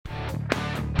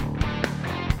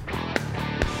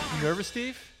nervous,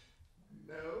 Steve?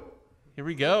 No. Here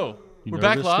we go. You We're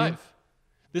back nervous, live. Steve?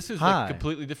 This is Hi. like a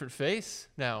completely different face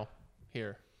now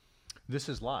here. This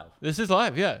is live. This is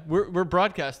live, yeah. We're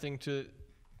broadcasting to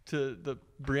the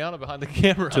Brianna behind the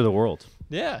camera. To the world.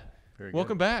 Yeah. Very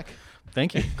Welcome good. back.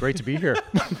 Thank you. Great to be here.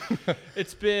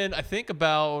 It's been, I think,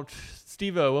 about,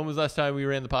 Steve-O, when was the last time we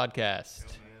ran the podcast?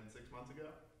 Oh, man, 6 months ago?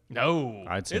 No.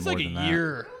 I'd say it's more like than a that.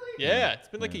 year. Yeah, it's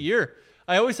been like a year.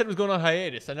 I always said it was going on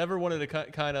hiatus. I never wanted to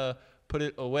kind of put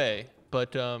it away.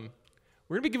 But we're going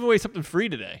to be giving away something free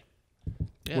today.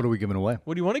 Yeah. What are we giving away?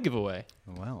 What do you want to give away?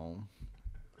 Well,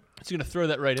 It's going to throw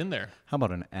that right in there. how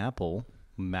about an Apple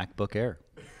MacBook Air?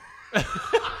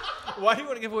 Why do you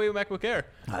want to give away a MacBook Air?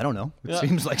 I don't know. It Yeah.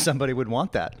 seems like somebody would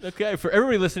want that. Okay, for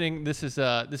everybody listening, this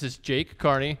is Jake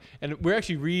Carney, and we're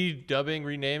actually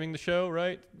renaming the show,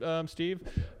 right, Steve?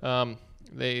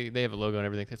 They have a logo and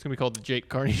everything. It's gonna be called the Jake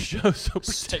Carney Show. So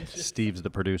pretentious. Steve's the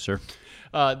producer.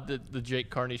 The Jake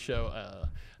Carney Show.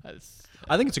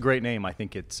 I think it's a great name. I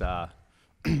think it's, I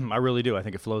really do. I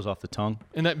think it flows off the tongue.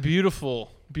 And that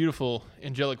beautiful, beautiful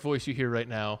angelic voice you hear right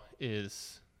now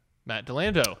is Matt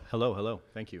DeLando. Hello.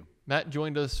 Thank you. Matt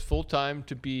joined us full time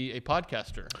to be a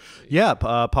podcaster. Yeah,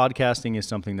 podcasting is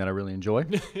something that I really enjoy.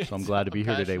 So I'm glad to be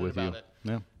here today passionate with you. about it.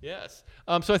 Yeah. Yes.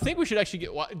 So I think we should actually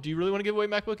get. Do you really want to give away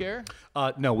MacBook Air?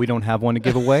 No, we don't have one to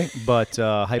give away, but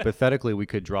hypothetically, we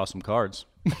could draw some cards.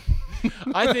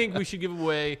 I think we should give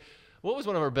away. What was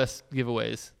one of our best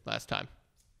giveaways last time?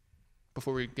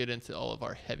 Before we get into all of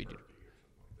our heavy duty,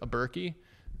 a Berkey.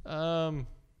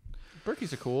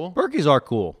 Berkeys are cool. Berkeys are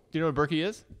cool. Do you know what a Berkey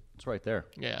is? It's right there.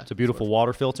 Yeah. It's a beautiful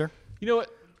water filter. You know what?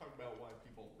 Talk about why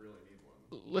people really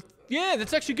need one. Yeah,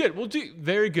 that's actually good. We'll do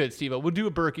very good, Steve. We'll do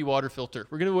a Berkey water filter.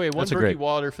 We're gonna give away one That's a Berkey great-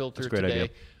 water filter that's a great today. idea.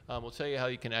 We'll tell you how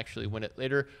you can actually win it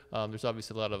later. There's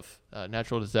obviously a lot of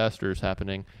natural disasters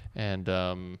happening, and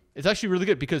it's actually really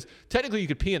good because technically you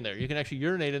could pee in there. You can actually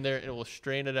urinate in there, and it will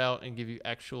strain it out and give you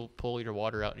actual pull your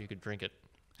water out, and you can drink it.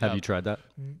 Have you tried that?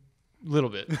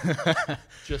 Little bit,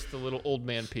 just a little old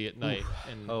man pee at night,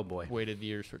 and Oh, boy. waited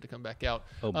years for it to come back out.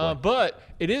 Oh, boy. But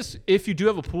it is, if you do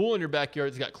have a pool in your backyard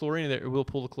that's got chlorine in there, it will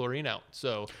pull the chlorine out.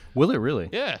 So Will it really?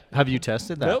 yeah. Have you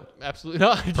tested that? Nope, absolutely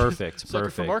not. Perfect, Sucker for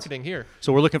perfect. marketing here.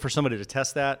 So we're looking for somebody to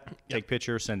test that, take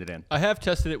pictures, send it in. I have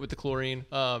tested it with the chlorine.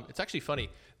 It's actually funny.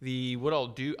 What I'll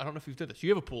do, I don't know if you've done this. You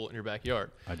have a pool in your backyard.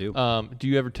 I do. Do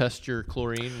you ever test your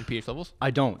chlorine and pH levels?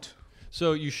 I don't.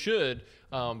 So you should,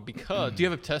 because do you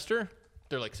have a tester?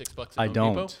 They're like $6 at I Home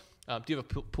don't. Depot. Do you have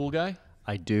a pool guy?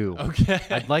 I do. Okay.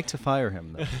 I'd like to fire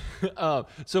him, though,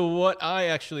 So what I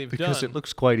actually have because done, it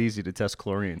looks quite easy to test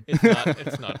chlorine.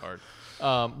 it's not hard.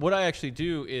 What I actually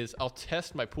do is I'll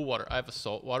test my pool water. I have a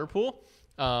saltwater pool.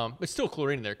 It's still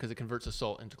chlorine in there because it converts the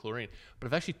salt into chlorine. But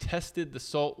I've actually tested the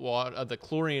salt water, the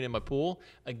chlorine in my pool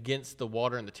against the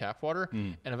water in the tap water,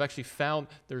 and I've actually found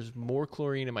there's more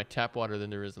chlorine in my tap water than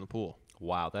there is in the pool.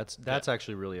 Wow, that's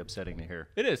actually really upsetting to hear.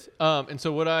 It is. And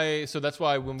so that's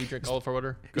why when we drink all of our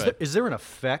water, Is there an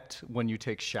effect when you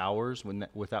take showers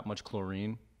with that much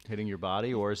chlorine hitting your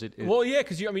body, or is it? Well, yeah,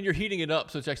 because you're heating it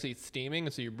up, so it's actually steaming,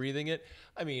 and so you're breathing it.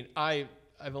 I mean,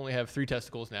 I've only have 3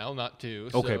 testicles now, not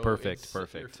 2. Okay, so perfect.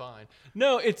 You're fine.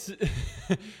 No, it's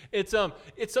it's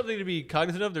something to be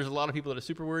cognizant of. There's a lot of people that are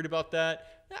super worried about that.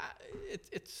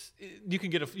 You can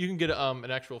get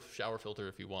an actual shower filter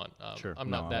if you want. Sure. I'm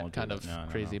No, not I that won't do kind that. of No,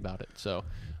 crazy about it. So,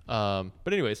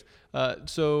 but anyways,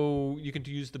 so you can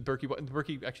use the Berkey. The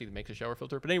Berkey actually makes a shower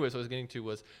filter. But anyways, what I was getting to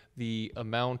was the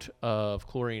amount of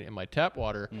chlorine in my tap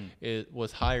water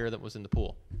was higher than was in the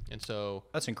pool, and so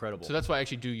That's incredible. so that's why I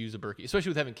actually do use a Berkey, especially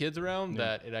with having kids around.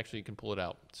 That it actually can pull it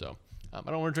out. So I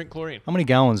don't want to drink chlorine. How many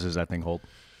gallons does that thing hold?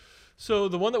 So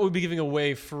the one that we'll be giving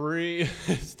away free,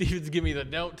 Steven's giving me the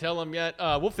don't tell him yet.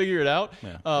 We'll figure it out.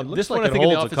 Yeah. It looks this like one I it think in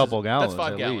the holds office a couple is, gallons. That's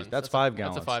 5 at gallons. least. That's 5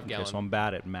 gallons. That's a 5 gallon. Okay, so I'm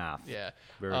bad at math. Yeah.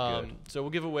 Very good. So we'll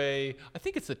give away, I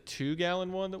think it's a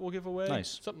 2-gallon one that we'll give away.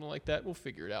 Nice. Something like that. We'll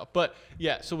figure it out. But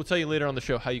yeah, so we'll tell you later on the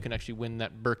show how you can actually win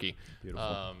that Berkey.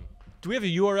 Beautiful. Do we have a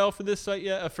URL for this site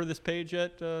yet, for this page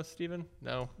yet, Steven?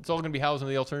 No. It's all going to be housed in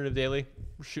the Alternative Daily.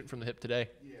 We're shooting from the hip today.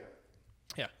 Yeah.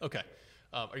 Yeah, okay.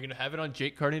 Are you going to have it on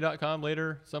jakecarney.com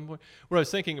later at some point? What I was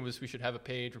thinking was we should have a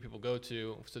page where people go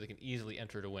to so they can easily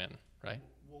enter to win, right?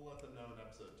 We'll let them know in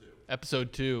episode 2.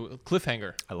 Episode 2,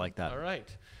 cliffhanger. I like that. All right.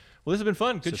 Well, this has been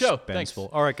fun. Good show. Thanks. Suspenseful.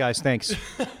 All right, guys. Thanks.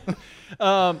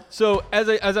 So as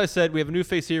I said, we have a new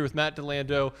face here with Matt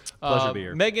DeLando. Pleasure to be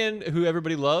here. Megan, who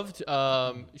everybody loved,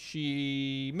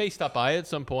 she may stop by at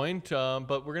some point,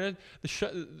 but we're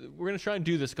gonna try and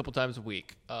do this a couple times a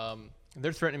week.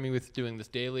 They're threatening me with doing this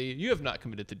daily. You have not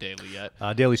committed to daily yet.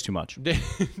 Daily's too much.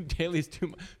 Daily's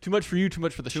too much for you, too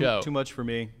much for the show. Too much for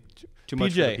me. Too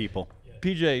much for PJ. the people.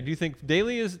 PJ, do you think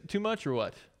daily is too much or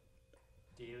what?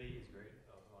 Daily is great.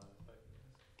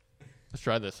 Let's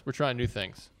try this. We're trying new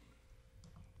things.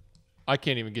 I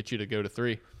can't even get you to go to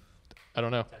 3. I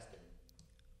don't know. Testing.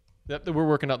 Yep, we're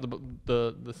working out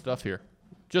the stuff here.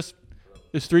 Just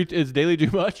is daily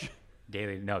too much?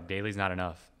 Daily's not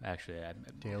enough, actually.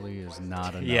 Daily is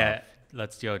not enough. Yeah,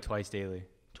 let's go twice daily.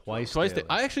 Twice Daily.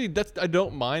 daily. I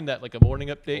don't mind that, like a morning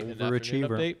update and an afternoon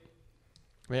Overachiever. update.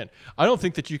 Man, I don't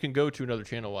think that you can go to another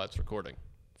channel while it's recording.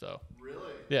 So Really?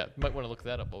 yeah, you might want to look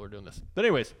that up while we're doing this. But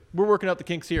anyways, we're working out the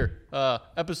kinks here.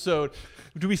 Episode,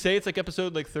 do we say it's like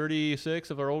episode like 36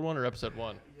 of our old one or episode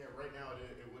 1? Yeah, right now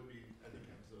it would be, I think,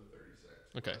 episode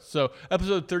 36. Okay, so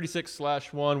episode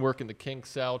 36/1, working the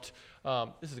kinks out.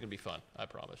 This is going to be fun, I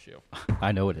promise you.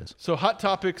 I know it is. So hot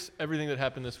topics, everything that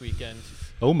happened this weekend.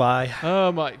 Oh my.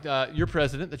 Oh my, your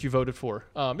president that you voted for.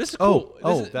 This is cool.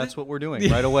 That's what we're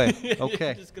doing right away. You're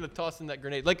Okay. just going to toss in that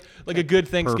grenade. Like a good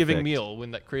Thanksgiving Perfect. meal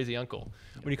when that crazy uncle.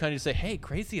 When you kind of just say, hey,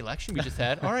 crazy election we just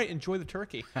had. All right, enjoy the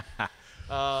turkey.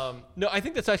 No, I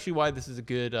think that's actually why this is a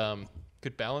good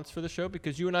balance for the show,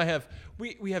 because you and I have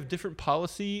we have different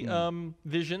policy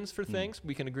visions for things.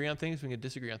 We can agree on things, we can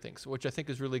disagree on things, which I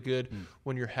think is really good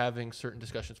when you're having certain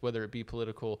discussions, whether it be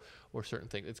political or certain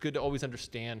things. It's good to always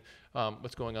understand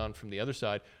what's going on from the other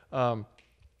side.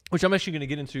 Which I'm actually going to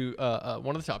get into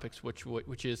one of the topics,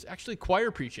 which is actually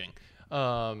choir preaching.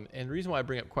 And the reason why I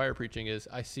bring up choir preaching is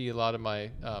I see a lot of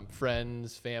my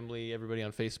friends, family, everybody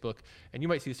on Facebook, and you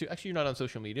might see this too. Actually, you're not on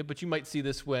social media, but you might see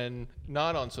this when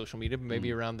not on social media, but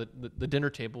maybe around the dinner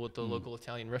table at the local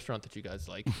Italian restaurant that you guys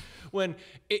like.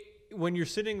 when you're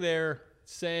sitting there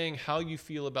saying how you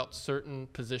feel about certain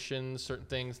positions, certain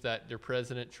things that your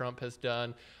president Trump has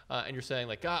done, and you're saying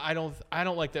like, I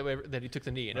don't like that he took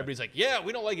the knee, and everybody's like, yeah,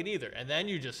 we don't like it either, and then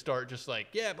you just start just like,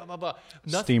 yeah, blah blah blah.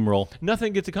 Steamroll.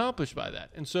 Nothing gets accomplished by that.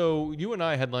 And so you and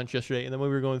I had lunch yesterday, and then when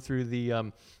we were going through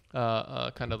the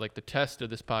kind of like the test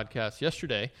of this podcast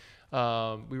yesterday,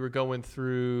 we were going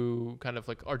through kind of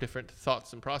like our different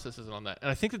thoughts and processes on that.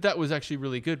 And I think that was actually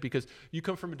really good because you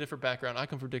come from a different background. I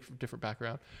come from a different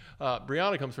background.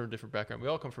 Brianna comes from a different background. We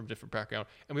all come from a different background,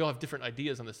 and we all have different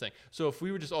ideas on this thing. So if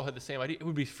we were just all had the same idea, it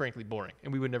would be frankly boring,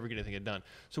 and we would never get anything done.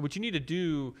 So what you need to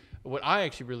do, what I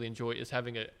actually really enjoy, is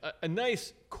having a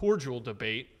nice cordial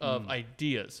debate of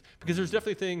ideas, because there's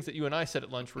definitely things that you and I said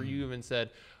at lunch where you even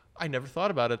said, I never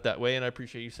thought about it that way, and I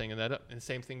appreciate you saying that up. And the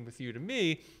same thing with you to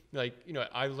me. Like,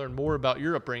 I learned more about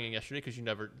your upbringing yesterday because you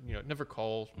never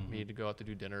called me to go out to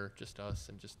do dinner, just us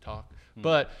and just talk.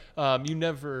 But you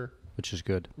never, Which is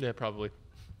good. yeah, probably.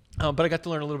 But I got to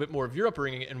learn a little bit more of your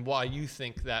upbringing and why you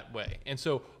think that way. And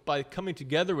so by coming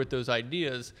together with those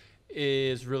ideas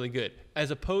is really good,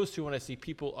 as opposed to when I see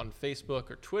people on Facebook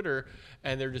or Twitter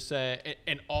and they're just saying,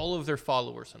 and all of their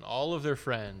followers and all of their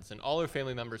friends and all their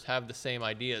family members have the same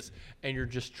ideas, and you're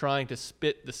just trying to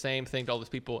spit the same thing to all those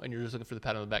people, and you're just looking for the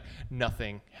pat on the back.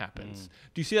 Nothing happens.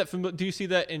 Do you see that? Do you see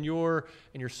that in your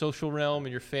social realm,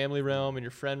 in your family realm, in your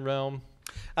friend realm?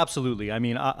 Absolutely. I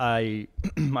mean, I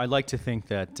like to think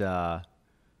that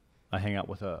I hang out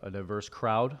with a diverse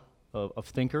crowd of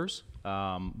thinkers,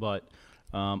 but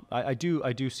I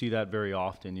do see that very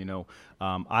often.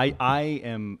 I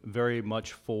am very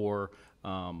much for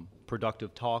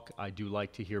productive talk. I do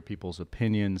like to hear people's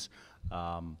opinions.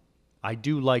 I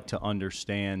do like to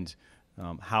understand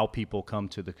how people come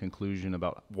to the conclusion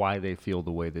about why they feel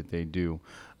the way that they do.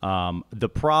 The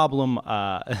problem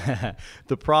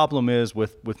is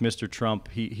with Mr. Trump.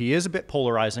 He is a bit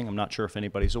polarizing. I'm not sure if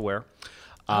anybody's aware.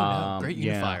 Oh, no. Great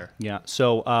unifier. Yeah.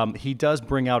 So he does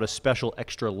bring out a special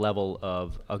extra level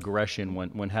of aggression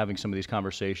when having some of these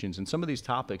conversations and some of these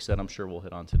topics that I'm sure we'll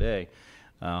hit on today.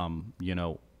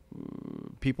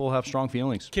 People have strong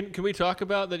feelings. Can we talk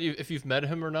about that if you've met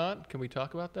him or not? Can we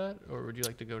talk about that, or would you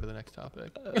like to go to the next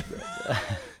topic?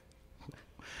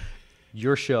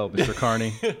 Your show, Mr.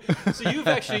 Carney. So you've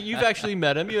actually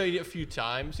met him, a few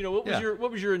times. What was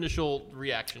Yeah. your initial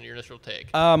reaction, your initial take?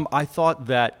 I thought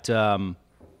that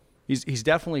he's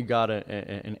definitely got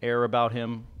an air about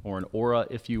him, or an aura,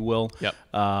 if you will. Yep.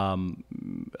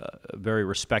 A very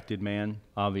respected man,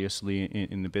 obviously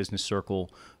in the business circle,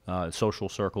 social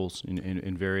circles,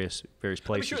 in various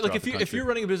places. Sure, throughout like the if country. you're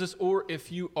running a business, or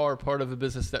if you are part of a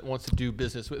business that wants to do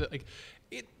business with it, like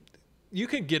you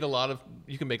can make a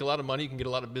lot of money, you can get a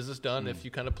lot of business done if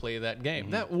you kind of play that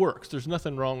game. That works. There's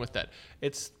nothing wrong with that.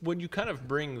 It's when you kind of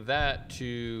bring that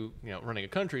to, running a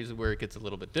country is where it gets a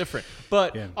little bit different.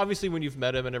 But obviously when you've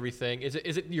met him and everything, is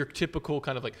it your typical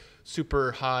kind of like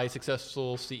super high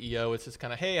successful CEO? It's just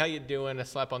kind of, hey, how you doing? A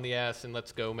slap on the ass and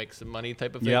let's go make some money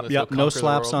type of thing. Yep. No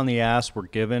slaps on the ass were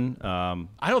given.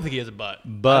 I don't think he has a butt.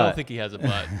 I don't think he has a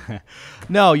butt.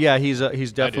 No, yeah, he's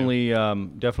definitely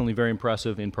definitely very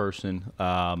impressive in person.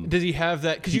 Does he have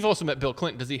that? Because you've also met Bill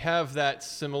Clinton. Does he have that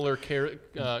similar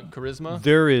charisma?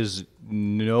 There is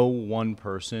no one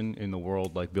person in the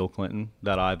world like Bill Clinton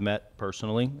that I've met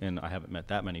personally, and I haven't met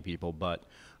that many people, but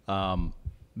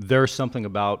there's something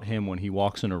about him when he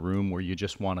walks in a room where you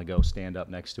just want to go stand up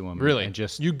next to him. Really? And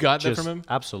just you got that from him?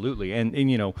 Absolutely. And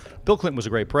Bill Clinton was a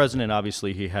great president.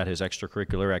 Obviously, he had his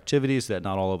extracurricular activities that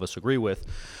not all of us agree with.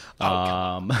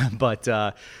 But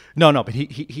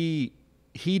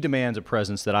he demands a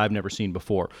presence that I've never seen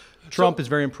before. Trump is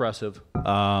very impressive,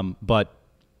 but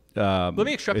let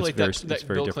me extrapolate that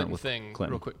very Bill different Clinton with thing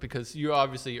Clinton. real quick, because you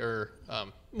obviously are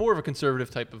more of a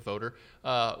conservative type of voter.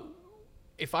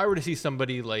 If I were to see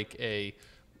somebody like a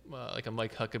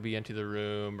Mike Huckabee enter the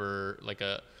room, or like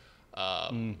a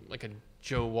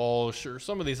Joe Walsh, or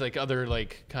some of these like other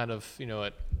like kind of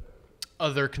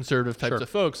other conservative types of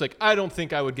folks, like I don't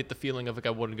think I would get the feeling of like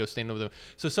I want to go stand over them.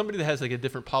 So somebody that has like a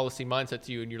different policy mindset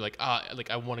to you, and you're like,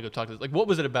 like I want to go talk to this. Like, what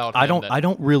was it about? I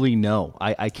don't really know.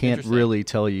 I can't really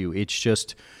tell you. It's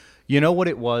just, what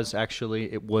it was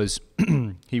actually. It was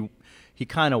he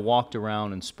kind of walked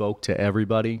around and spoke to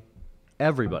everybody.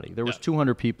 There was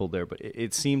 200 people there, but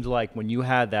it seemed like when you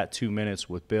had that 2 minutes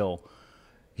with Bill,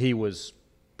 he was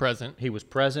present. He was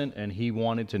present, and he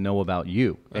wanted to know about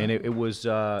you. And it was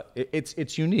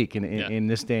it's unique in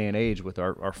this day and age with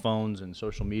our phones and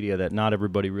social media, that not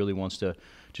everybody really wants to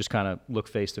just kind of look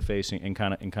face to face and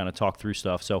kind of talk through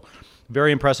stuff. So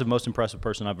very impressive, most impressive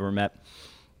person I've ever met.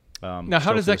 Now,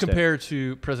 how does that compare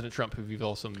to President Trump, who you've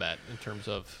also met, in terms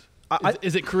of?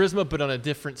 Is it charisma, but on a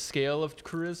different scale of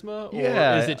charisma,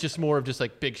 or is it just more of just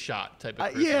like big shot type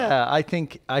of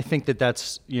charisma? I think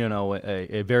that's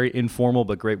a very informal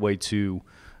but great way to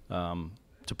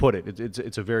put it.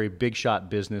 It's a very big shot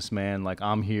businessman. Like,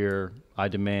 I'm here, I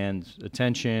demand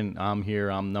attention. I'm here,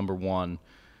 I'm number one,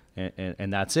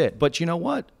 and that's it. But you know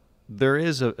what? There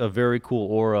is a very cool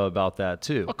aura about that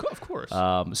too. Of course.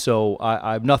 So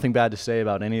I have nothing bad to say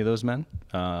about any of those men.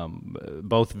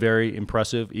 Both very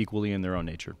impressive, equally in their own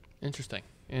nature. Interesting.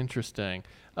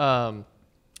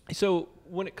 So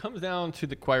when it comes down to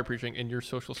the choir preaching in your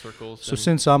social circles, so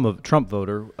since I'm a Trump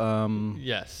voter,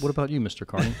 yes. What about you, Mr.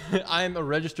 Carney? I'm a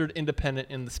registered independent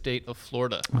in the state of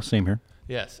Florida. Oh, same here.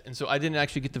 Yes, and so I didn't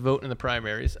actually get to vote in the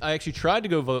primaries. I actually tried to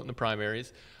go vote in the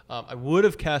primaries. I would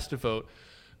have cast a vote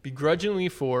begrudgingly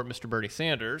for Mr. Bernie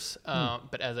Sanders,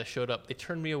 but as I showed up, they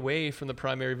turned me away from the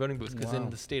primary voting booth, because in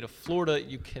the state of Florida,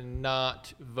 you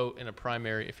cannot vote in a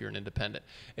primary if you're an independent.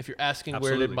 If you're asking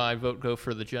where did my vote go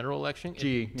for the general election,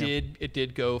 it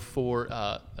did go for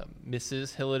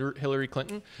Mrs. Hillary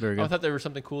Clinton. Very good. I thought there was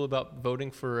something cool about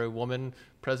voting for a woman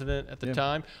president at the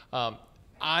time.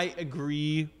 I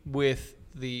agree with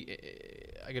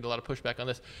I get a lot of pushback on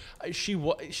this. She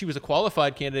was a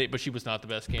qualified candidate, but she was not the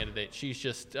best candidate. She's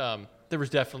just there was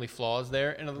definitely flaws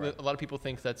there, and a lot of people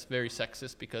think that's very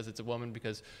sexist because it's a woman.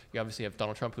 Because you obviously have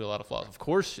Donald Trump, who had a lot of flaws. Of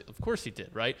course he did,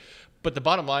 right? But the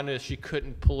bottom line is she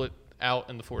couldn't pull it out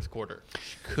in the fourth quarter.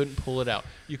 She couldn't pull it out.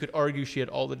 You could argue she had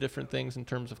all the different things in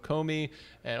terms of Comey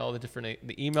and all the different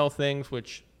the email things,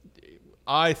 which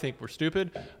I think were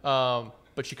stupid.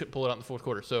 But she couldn't pull it out in the fourth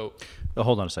quarter. So,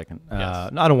 hold on a second.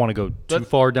 Yes. I don't want to go too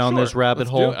far down this rabbit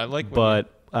hole. I like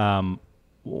but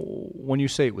when you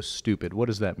say it was stupid, what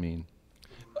does that mean?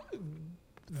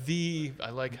 I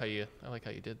like how you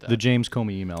did that. The James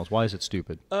Comey emails. Why is it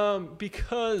stupid?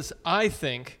 Because I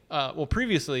think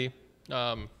previously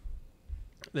the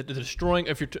destroying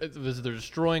the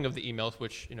destroying of the emails,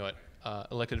 which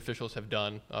elected officials have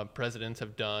done, presidents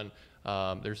have done.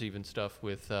 There's even stuff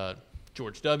with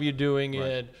George W. doing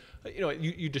it.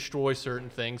 You destroy certain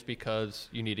things because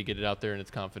you need to get it out there, and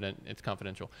it's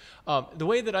confidential. The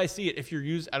way that I see it, if you're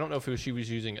I don't know if she was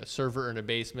using a server in a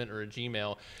basement or a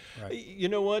Gmail. Right. You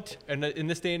know what? And in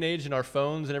this day and age, and our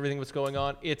phones and everything that's going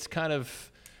on, it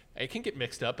can get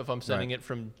mixed up if I'm sending it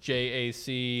from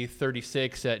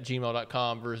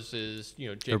jac36@gmail.com versus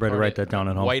everybody write that down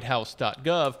at home.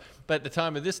 whitehouse.gov. But at the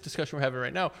time of this discussion we're having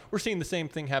right now, we're seeing the same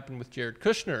thing happen with Jared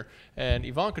Kushner and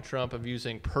Ivanka Trump of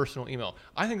using personal email.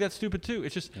 I think that's stupid too.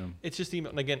 It's just email.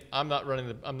 And again, I'm not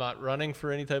running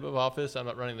for any type of office. I'm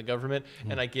not running the government,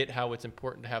 and I get how it's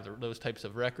important to have those types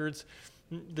of records.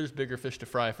 there's bigger fish to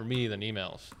fry for me than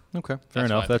emails. Okay, fair That's why I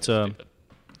enough. think That's it's a stupid.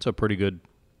 that's a pretty good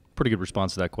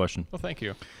response to that question. Well, thank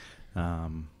you. You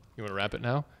want to wrap it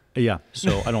now? Yeah.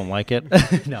 So I don't like it.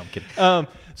 No, I'm kidding.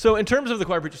 So in terms of the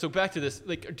choir preacher, so back to this,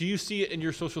 like, do you see it in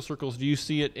your social circles? Do you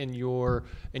see it in your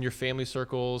family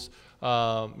circles?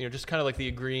 Just kind of like the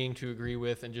agreeing to agree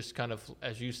with, and just kind of,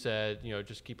 as you said,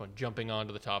 just keep on jumping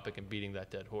onto the topic and beating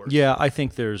that dead horse. Yeah, I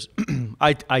think there's,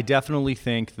 I definitely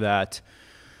think that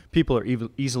people are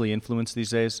easily influenced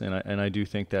these days, and I do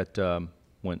think that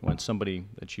when somebody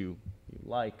that you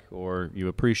like or you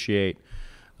appreciate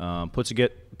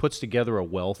puts together a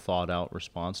well thought out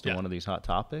response to one of these hot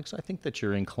topics, I think that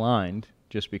you're inclined,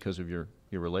 just because of your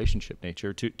relationship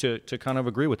nature, to kind of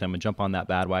agree with them and jump on that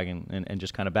bandwagon and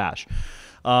just kind of bash.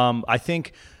 I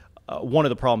think one of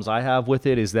the problems I have with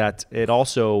it is that it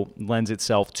also lends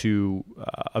itself to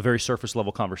a very surface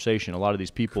level conversation. A lot of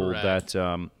these people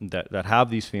that have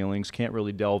these feelings can't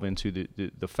really delve into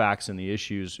the facts and the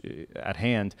issues at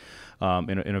hand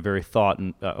in a very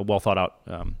well thought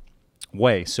out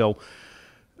way. So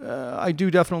I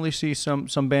do definitely see some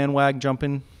bandwagon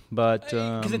jumping, but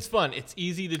because it's fun, it's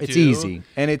easy to do. It's easy,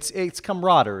 and it's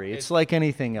camaraderie. It's like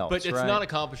anything else, but it's right? not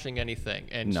accomplishing anything.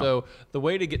 And so the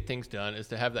way to get things done is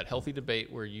to have that healthy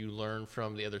debate where you learn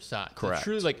from the other side. Correct. It's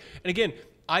truly and again,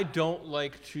 I don't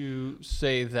like to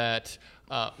say that.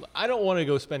 I don't want to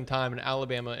go spend time in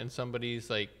Alabama in somebody's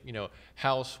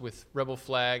house with rebel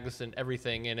flags and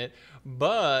everything in it.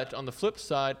 But on the flip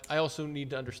side, I also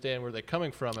need to understand where they're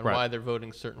coming from and why they're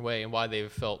voting a certain way and why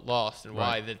they've felt lost and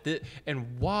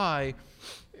why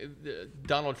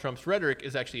Donald Trump's rhetoric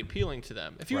is actually appealing to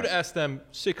them. If you would have asked them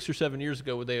 6 or 7 years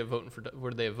ago would they have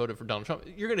voted for Donald Trump,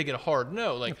 you're going to get a hard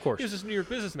no. Like, of course, here's this New York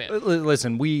businessman.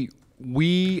 Listen,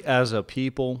 we as a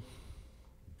people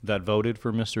that voted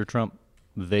for Mr. Trump,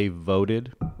 they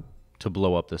voted to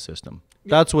blow up the system.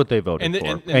 That's what they voted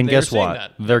for. And guess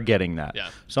what? They're getting that. Yeah.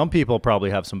 Some people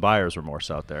probably have some buyer's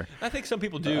remorse out there. I think some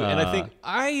people do. And I think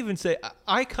I even say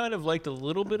I kind of liked a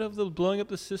little bit of the blowing up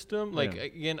the system.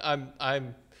 Again,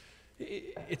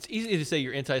 it's easy to say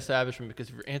you're anti-establishment, because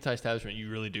if you're anti-establishment, you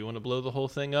really do want to blow the whole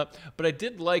thing up. But I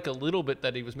did like a little bit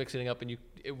that he was mixing it up, and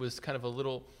it was kind of a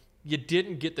little. You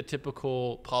didn't get the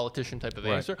typical politician type of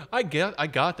answer. I got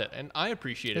that, and I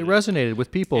appreciated it. It resonated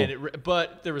with people.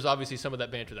 But there was obviously some of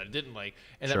that banter that I didn't like,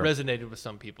 and that resonated with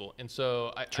some people. And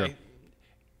so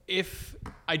if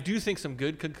I do think some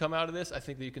good could come out of this, I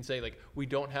think that you can say, we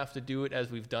don't have to do it as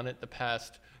we've done it the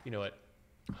past,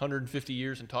 150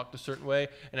 years and talk a certain way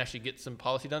and actually get some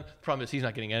policy done. The problem is he's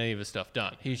not getting any of his stuff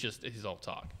done. He's all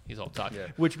talk. Yeah.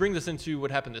 Which brings us into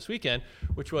what happened this weekend,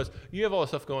 which was you have all the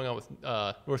stuff going on with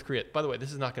North Korea. By the way,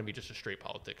 this is not going to be just a straight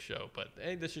politics show, but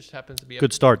hey, this just happens to be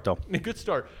good start, though. A good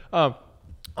start.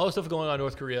 All the stuff going on in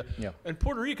North Korea. Yeah. And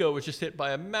Puerto Rico was just hit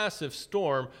by a massive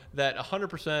storm that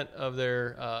 100% of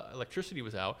their electricity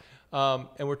was out.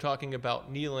 And we're talking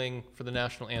about kneeling for the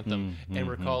national anthem. And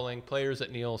we're calling players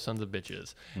that kneel sons of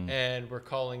bitches. And we're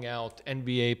calling out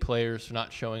NBA players for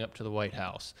not showing up to the White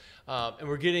House. And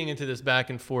we're getting into this back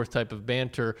and forth type of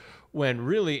banter when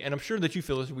really, and I'm sure that you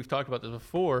feel this, we've talked about this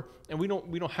before, and we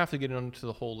don't have to get into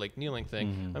the whole kneeling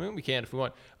thing. I mean, we can if we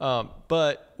want.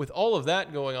 But with all of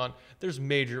that going on, there's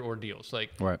major ordeals.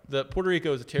 The Puerto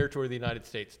Rico is a territory of the United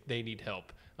States. They need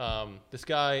help. This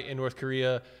guy in North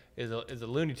Korea is a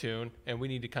Looney Tune, and we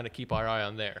need to kind of keep our eye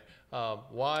on there.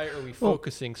 Why are we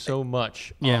focusing so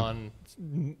much on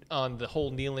the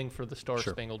whole kneeling for the Star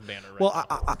Spangled Banner?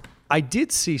 I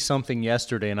did see something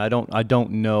yesterday, and I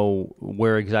don't know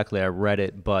where exactly I read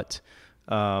it, but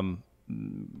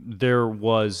there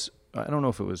was, I don't know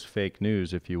if it was fake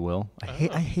news, if you will. I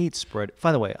hate spread.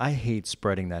 By the way, I hate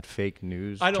spreading that fake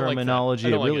news terminology.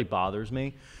 It really bothers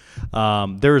me.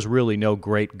 There is really no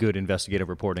good investigative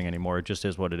reporting anymore. It just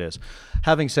is what it is.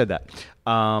 Having said that,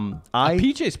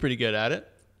 PJ's pretty good at it.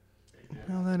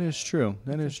 Well, that is true.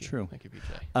 That is true. Thank you,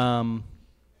 PJ.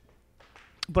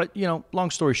 But, long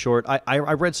story short,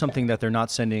 I read something that they're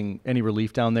not sending any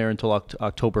relief down there until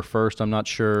October 1st. I'm not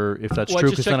sure if that's true,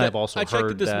 because then I've also heard that I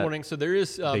checked it this morning. So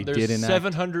there's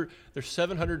 700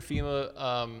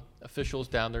 FEMA officials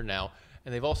down there now,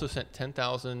 and they've also sent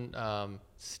 10,000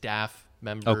 staff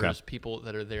members, people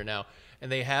that are there now,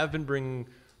 and they have been bringing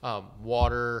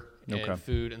water and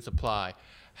food and supply.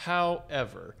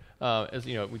 However, as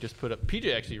you know, we just put up,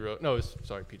 PJ actually wrote,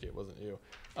 sorry, PJ, it wasn't you.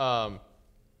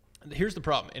 Here's the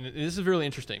problem, and this is really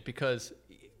interesting because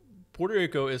Puerto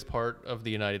Rico is part of the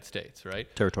United States, right?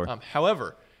 Territory.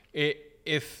 However,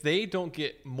 if they don't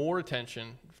get more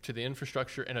attention to the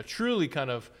infrastructure and a truly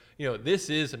kind of, this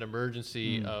is an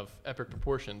emergency of epic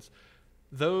proportions,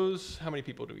 how many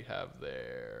people do we have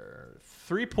there?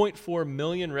 3.4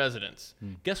 million residents.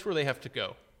 Guess where they have to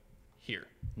go? Here,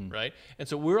 right? And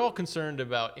so we're all concerned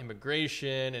about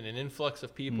immigration and an influx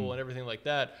of people and everything like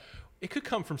that. It could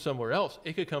come from somewhere else.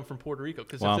 It could come from Puerto Rico,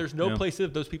 because if there's no place to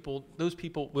live, those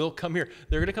people will come here.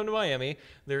 They're going to come to Miami.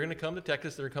 They're going to come to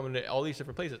Texas. They're coming to all these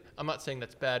different places. I'm not saying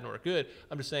that's bad nor good.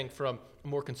 I'm just saying from a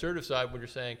more conservative side, when you're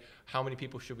saying how many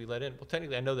people should we let in? Well,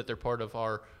 technically, I know that they're part of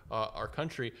our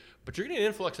country, but you're getting an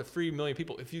influx of 3 million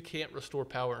people if you can't restore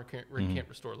power and can't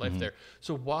restore life there.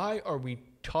 So why are we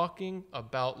talking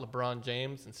about LeBron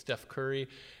James and Steph Curry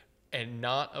and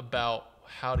not about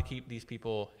how to keep these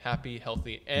people happy,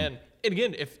 healthy, and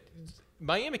again, if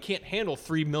Miami can't handle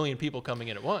 3 million people coming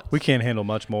in at once, We can't handle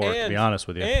much more, to be honest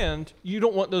with you. And you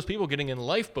don't want those people getting in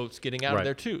lifeboats, getting out Right. of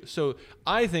there too. So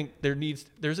I think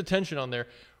there's a tension on there.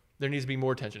 There needs to be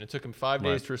more tension. It took him 5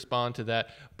 days to respond to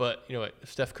that, but you know,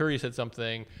 if Steph Curry said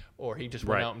something, or he just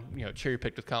went out and cherry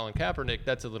picked with Colin Kaepernick,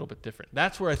 that's a little bit different.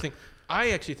 That's where I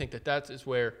actually think that is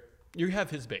where you have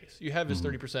his base. You have his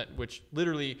 30%, which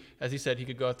literally, as he said, he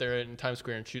could go out there in Times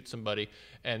Square and shoot somebody,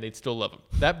 and they'd still love him.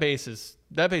 That base is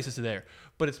there.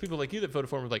 But it's people like you that voted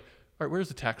for him. Like, all right, where's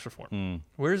the tax reform?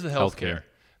 Where's the health care?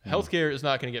 Healthcare is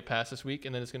not going to get passed this week,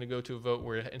 and then it's going to go to a vote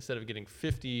where instead of getting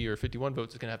 50 or 51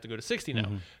 votes, it's going to have to go to 60 now.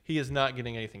 He is not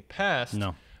getting anything passed.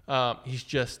 No. He's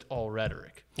just all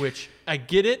rhetoric, which I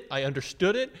get it. I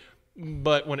understood it.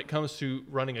 But when it comes to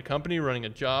running a company, running a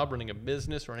job, running a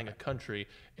business, running a country,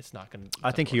 it's not going to.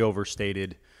 I think he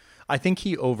overstated.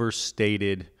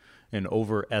 And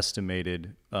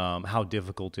overestimated how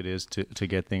difficult it is to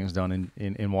get things done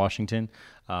in Washington.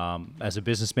 As a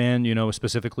businessman,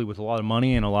 specifically with a lot of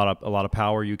money and a lot of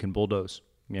power, you can bulldoze.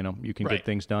 You can get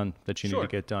things done that you need to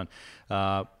get done.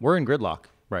 We're in gridlock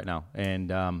right now,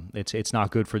 and it's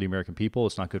not good for the American people.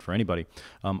 It's not good for anybody.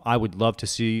 I would love to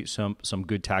see some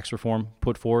good tax reform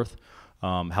put forth.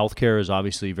 Healthcare is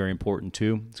obviously very important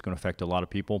too. It's going to affect a lot of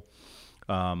people.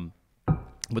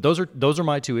 But those are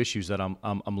my two issues that I'm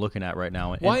looking at right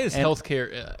now. Why is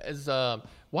healthcare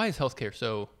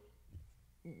so?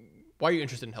 Why are you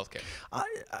interested in healthcare?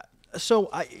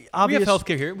 We have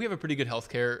healthcare here. We have a pretty good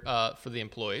healthcare for the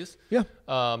employees. Yeah.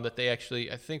 That they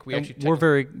actually, I think we actually.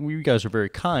 You guys are very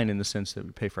kind in the sense that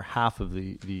we pay for half of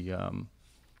the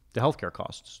healthcare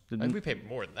costs. I think we pay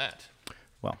more than that.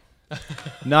 Well,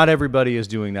 not everybody is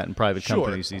doing that in private Sure.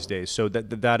 companies these days. So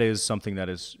that is something that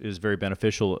is very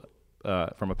beneficial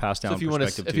from a pass down perspective. If you want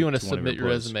to to one of submit your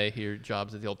employees. resume here,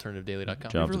 jobs at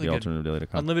thealternativedaily.com. Jobs at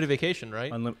thealternativedaily.com. Unlimited vacation,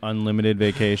 right? Unlimited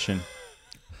vacation.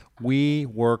 We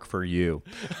work for you.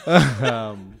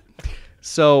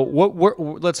 So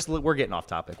we're getting off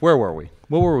topic. Where were we?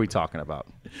 What were we talking about?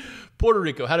 Puerto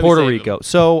Rico. How do Puerto we save Rico. them?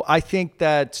 So I think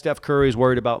that Steph Curry is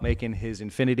worried about making his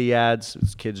infinity ads.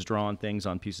 His kids drawing things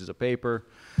on pieces of paper.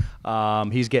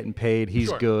 He's getting paid. He's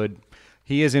Sure. good.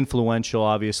 He is influential.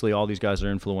 Obviously, all these guys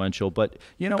are influential. But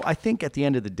I think at the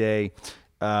end of the day,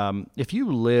 if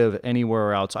you live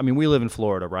anywhere else, I mean, we live in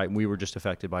Florida, right? And we were just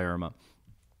affected by Irma.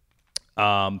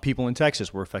 People in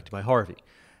Texas were affected by Harvey.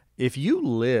 If you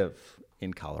live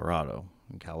in Colorado,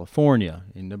 in California,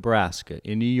 in Nebraska,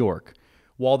 in New York,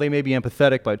 while they may be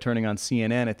empathetic by turning on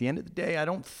CNN, at the end of the day, I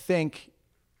don't think,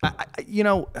 I'm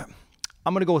going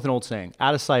to go with an old saying,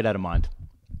 out of sight, out of mind.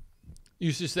 You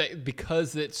used to say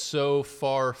because it's so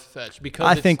far-fetched.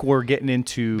 I think we're getting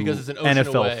into because it's an ocean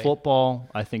NFL away. football.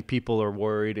 I think people are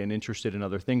worried and interested in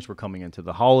other things. We're coming into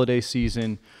the holiday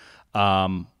season.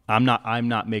 I'm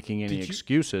not making any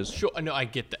excuses. Sure, no, I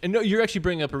get that. And no, you're actually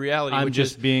bringing up a reality. I'm which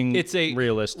just is, being it's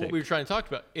realistic. What we were trying to talk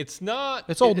about. It's not.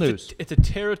 It's old news. It's a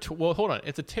territory. Well, hold on.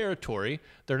 It's a territory.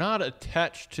 They're not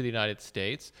attached to the United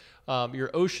States.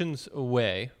 You're oceans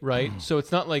away, right? So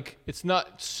it's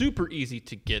not super easy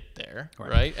to get there,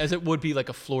 right? As it would be like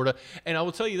a Florida. And I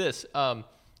will tell you this: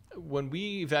 when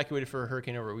we evacuated for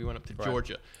Hurricane Irma, we went up to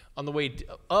Georgia. On the way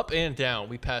up and down,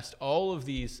 we passed all of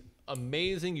these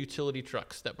amazing utility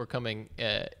trucks that were coming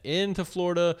into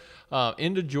Florida,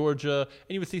 into Georgia,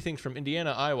 and you would see things from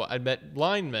Indiana, Iowa. I met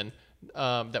linemen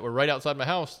that were right outside my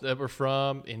house that were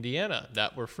from Indiana,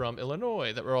 that were from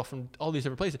Illinois, that were all from all these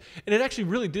different places. And it actually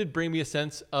really did bring me a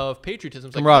sense of patriotism.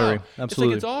 It's like, camaraderie, wow,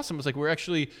 absolutely. It's awesome. It's like we're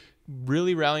actually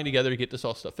really rallying together to get this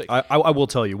all stuff fixed. I will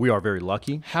tell you, we are very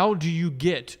lucky. How do you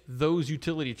get those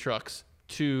utility trucks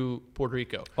to Puerto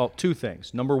Rico? Well, two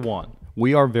things. Number one,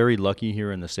 we are very lucky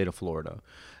here in the state of Florida,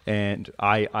 and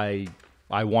I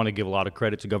want to give a lot of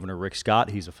credit to Governor Rick Scott.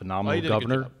 He's a phenomenal did a good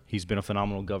governor. job. He's been a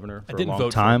phenomenal governor for I didn't a long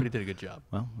vote time. for him, but he did a good job.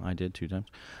 Well, I did 2 times.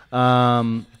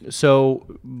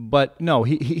 But no,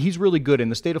 he's really good in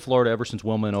the state of Florida ever since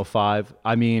Wilma in 2005.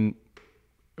 I mean,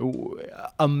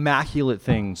 immaculate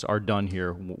things are done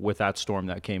here with that storm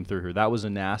that came through here. That was a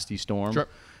nasty storm. Sure.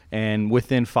 And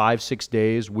within 5-6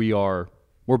 days,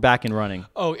 we're back and running.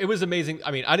 Oh, it was amazing.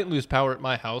 I mean, I didn't lose power at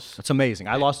my house. It's amazing.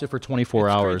 I lost it for 24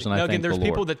 It's hours, crazy. and I now, thank again, there's the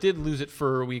Lord. people that did lose it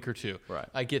for a week or two. Right.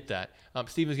 I get that.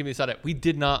 Steven's giving me a side eye. We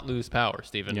did not lose power,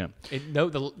 Steven. Yeah. No,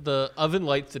 the oven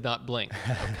lights did not blink.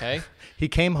 Okay. He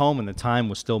came home, and the time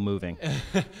was still moving.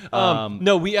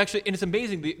 No, we actually, and it's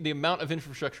amazing the amount of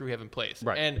infrastructure we have in place,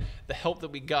 Right. and the help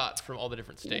that we got from all the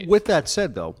different states. With that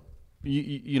said, though,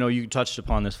 you touched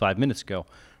upon this 5 minutes ago.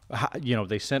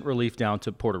 They sent relief down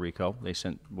to Puerto Rico. They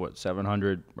sent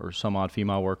 700 or some odd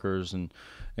female workers and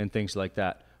things like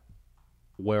that.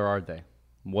 Where are they?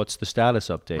 What's the status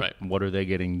update? Right. What are they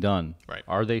getting done? Right.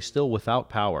 Are they still without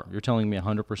power? You're telling me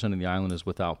 100% of the island is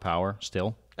without power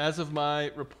still? As of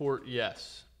my report,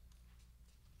 yes.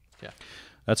 Yeah.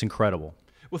 That's incredible.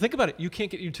 Well, think about it. You can't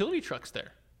get utility trucks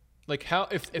there. Like how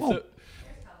if the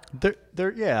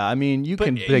Yeah. I mean, you but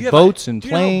can you take have boats and do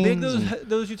you know how planes. big and-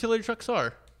 those utility trucks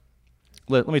are?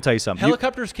 let me tell you something.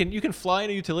 Helicopters you can fly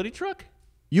in a utility truck?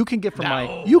 You can get from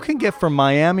No. you can get from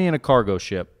Miami in a cargo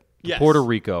ship to Yes. Puerto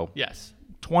Rico. Yes.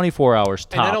 24 hours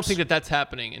tops. And I don't think that's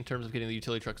happening in terms of getting the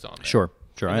utility trucks on there. Sure.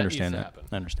 And I that understand needs that. to happen.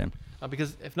 I understand.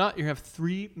 Because if not, you have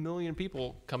 3 million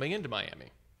people coming into Miami.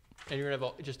 And you're going to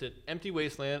have just an empty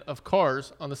wasteland of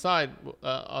cars on the side,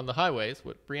 on the highways,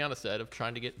 what Brianna said, of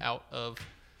trying to get out of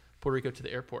Puerto Rico to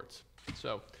the airports.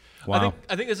 So Wow.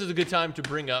 I think this is a good time to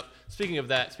bring up, speaking of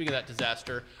that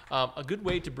disaster, a good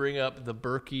way to bring up the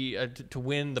Berkey, to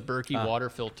win the Berkey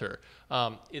water filter.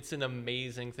 It's an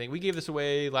amazing thing. We gave this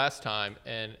away last time,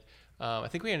 and I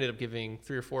think we ended up giving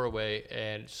 3 or 4 away,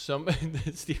 and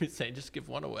Steven's saying just give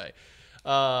 1 away.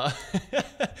 But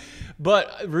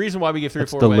the reason why we gave 3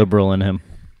 That's or 4 the away, liberal in him.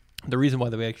 the reason why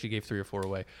we actually gave 3 or 4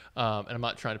 away, and I'm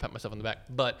not trying to pat myself on the back,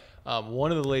 but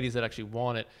one of the ladies that actually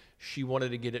won it, she wanted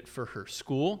to get it for her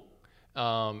school.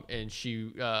 And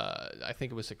she, I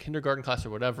think it was a kindergarten class or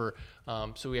whatever.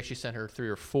 So we actually sent her 3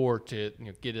 or 4 to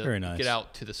Very nice. get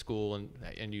out to the school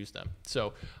and use them.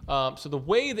 So so the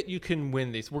way that you can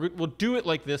win these, we'll do it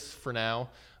like this for now.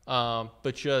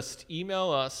 But just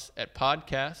email us at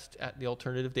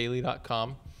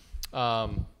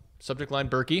podcast@thealternativedaily.com. Subject line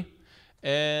Berkey,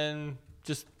 and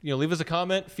just leave us a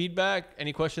comment, feedback,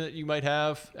 any question that you might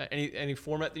have, any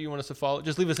format that you want us to follow.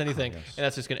 Just leave us anything, and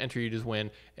that's just going to enter you to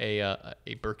win a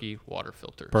Berkey water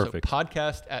filter. Perfect. So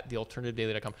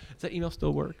podcast@thealternativedaily.com. Does that email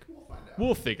still work?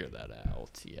 We'll figure that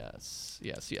out. Yes.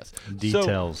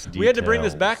 Details, So we had to bring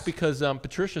this details. back because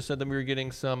Patricia said that we were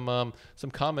getting some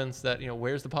comments that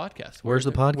where's the podcast? Where's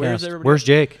the podcast? Where's everybody Where's else?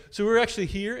 Jake? So we're actually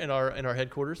here in our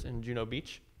headquarters in Juno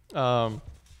Beach,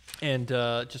 and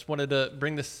just wanted to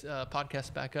bring this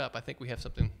podcast back up. I think we have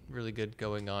something really good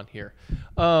going on here.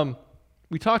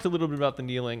 We talked a little bit about the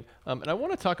kneeling, and I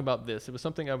want to talk about this. It was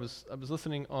something I was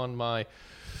listening on my.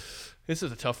 This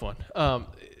is a tough one.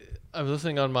 I was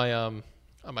listening on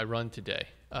my run today,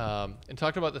 and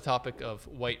talked about the topic of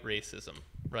white racism.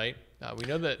 Right? We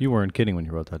know that. You weren't kidding when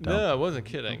you wrote that down. No, I wasn't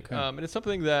kidding. Okay. And it's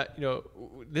something that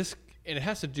and it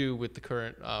has to do with the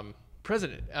current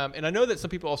president. And I know that some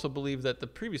people also believe that the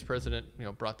previous president,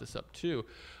 brought this up too.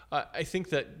 I think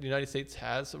that the United States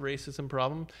has a racism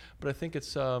problem, but I think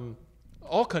it's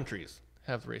all countries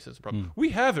have the racism problem. We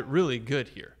have it really good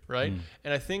here, right?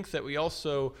 And I think that we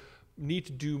also need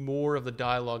to do more of the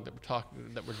dialogue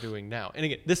that we're doing now. And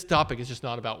again, this topic is just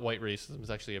not about white racism; it's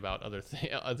actually about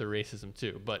other racism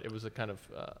too. But it was a kind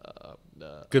of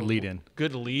Good lead-in.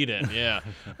 Good lead-in, yeah.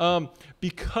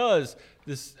 Because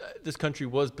this country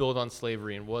was built on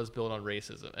slavery and was built on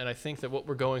racism, and I think that what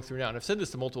we're going through now, and I've said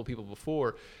this to multiple people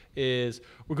before, is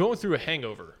we're going through a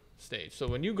hangover stage. So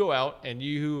when you go out and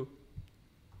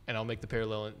I'll make the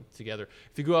parallel together.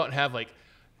 If you go out and have like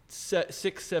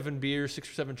 6, 7 beers, 6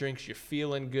 or 7 drinks, you're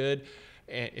feeling good.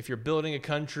 And if you're building a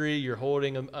country, you're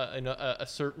holding a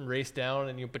certain race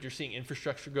down, but you're seeing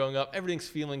infrastructure going up, everything's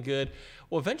feeling good.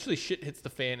 Well, eventually shit hits the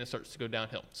fan and starts to go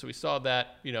downhill. So we saw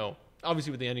that,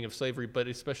 obviously with the ending of slavery, but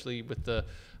especially with the,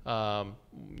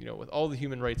 with all the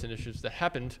human rights initiatives that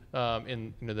happened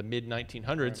in the mid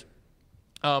 1900s.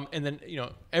 And then,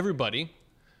 everybody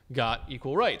got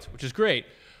equal rights, which is great.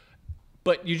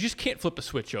 But you just can't flip a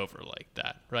switch over like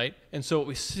that, right? And so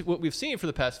what we've seen for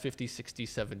the past 50, 60,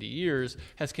 70 years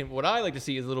what I like to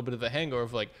see is a little bit of a hangover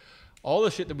of like all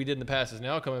the shit that we did in the past is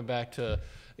now coming back to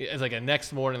as like a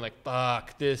next morning, like,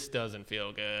 fuck, this doesn't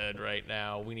feel good right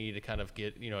now. We need to kind of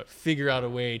figure out a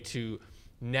way to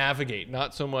navigate,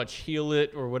 not so much heal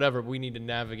it or whatever. We need to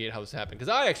navigate how this happened. Because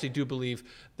I actually do believe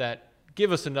that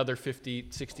give us another 50,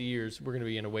 60 years, we're going to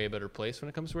be in a way better place when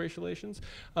it comes to racial relations.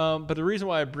 But the reason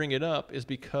why I bring it up is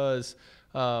because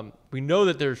we know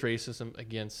that there's racism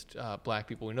against black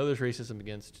people. We know there's racism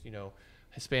against,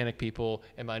 Hispanic people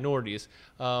and minorities.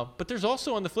 But there's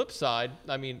also on the flip side,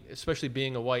 I mean, especially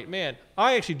being a white man,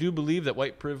 I actually do believe that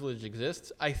white privilege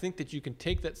exists. I think that you can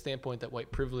take that standpoint that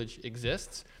white privilege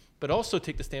exists, but also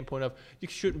take the standpoint of you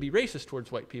shouldn't be racist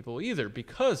towards white people either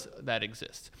because that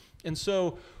exists. And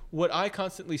so what I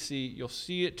constantly see, you'll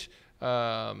see it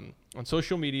on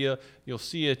social media, you'll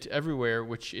see it everywhere,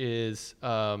 which is,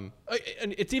 and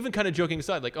it's even kind of joking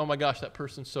aside, like, oh my gosh, that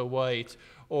person's so white,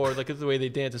 or like the way they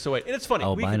dance is so white. And it's funny.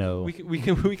 Albino. We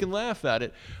can laugh at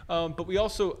it. But we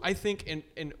also, I think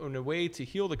in a way to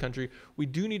heal the country, we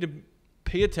do need to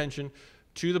pay attention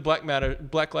to the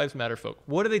Black Lives Matter folk.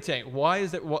 What are they saying? Why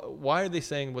are they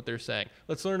saying what they're saying?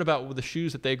 Let's learn about the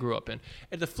shoes that they grew up in.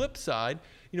 At the flip side,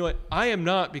 you know what? I am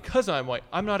not, because I'm white,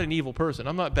 I'm not an evil person.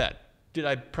 I'm not bad. Did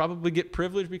I probably get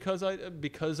privilege because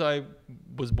I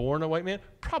was born a white man?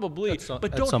 Probably.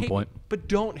 But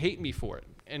don't hate me for it.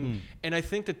 And I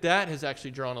think that has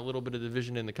actually drawn a little bit of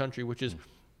division in the country, which is,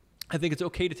 I think it's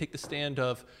okay to take the stand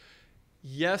of,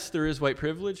 yes, there is white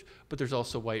privilege, but there's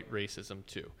also white racism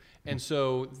too. And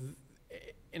so,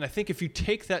 and I think if you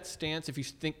take that stance, if you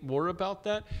think more about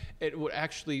that, it would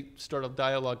actually start a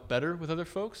dialogue better with other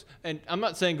folks. And I'm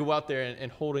not saying go out there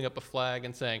and holding up a flag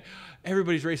and saying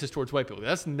everybody's racist towards white people.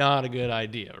 That's not a good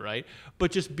idea, right?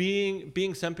 But just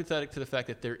being sympathetic to the fact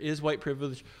that there is white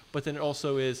privilege, but then it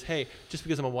also is, hey, just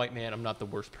because I'm a white man, I'm not the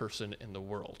worst person in the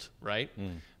world, right?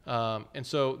 And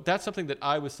so that's something that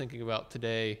I was thinking about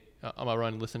today on my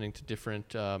run, listening to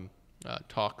different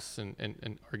talks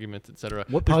and arguments, etc.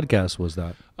 What podcast was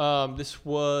that?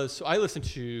 So I listened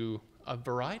to a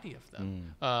variety of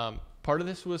them. Part of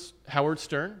this was Howard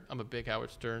Stern. I'm a big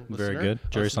Howard Stern listener. Very good.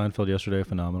 Jerry Seinfeld yesterday,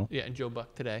 phenomenal. Yeah, and Joe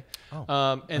Buck today. Oh,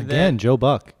 and again, then, Joe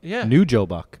Buck. Yeah. New Joe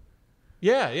Buck.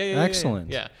 Yeah.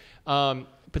 Excellent. Yeah.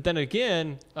 But then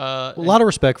again, a lot of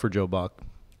respect for Joe Buck.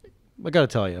 I got to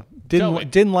tell you,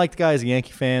 didn't like the guy as a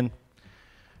Yankee fan.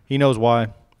 He knows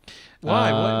why.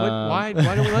 Why? Why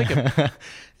don't we like him?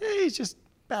 He's just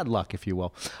bad luck, if you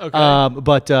will. Okay.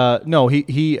 But no,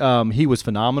 he was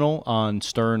phenomenal on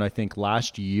Stern. I think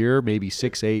last year, maybe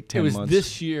 6, 8, 10 months. It was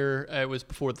this year. It was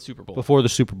before the Super Bowl. Before the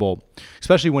Super Bowl,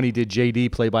 especially when he did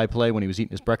JD play-by-play when he was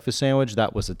eating his breakfast sandwich.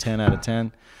 That was a 10 out of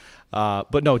 10.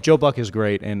 But no, Joe Buck is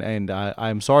great, and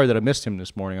I'm sorry that I missed him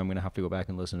this morning. I'm going to have to go back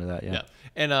and listen to that. Yeah.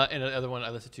 And the other one I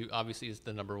listened to obviously is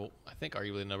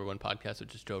arguably the number one podcast,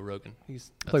 which is Joe Rogan. I thought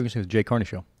you were going to say the Jay Carney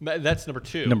Show. That's number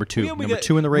two. Number two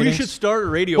in the ratings. We should start a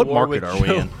radio what war market with are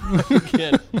Joe. we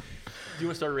in? Do you want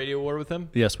to start a radio war with him?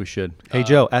 Yes, we should. Hey,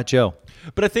 Joe, at Joe.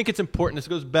 But I think it's important. This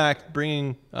goes back,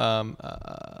 coming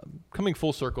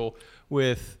full circle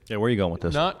with. Yeah, where are you going with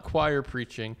this? Not choir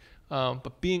preaching.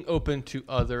 But being open to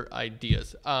other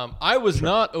ideas. I was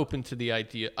not open to the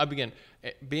idea. I began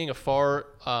being a far,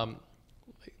 I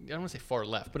don't want to say far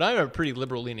left, but I'm a pretty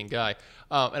liberal-leaning guy,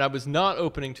 and I was not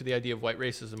opening to the idea of white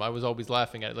racism. I was always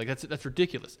laughing at it, like that's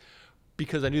ridiculous,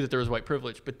 because I knew that there was white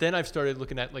privilege. But then I've started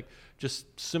looking at like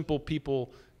just simple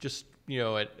people, just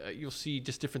you'll see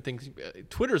just different things.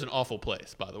 Twitter's an awful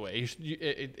place, by the way.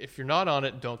 If you're not on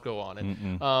it, don't go on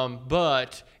it.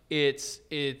 But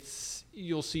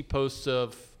you'll see posts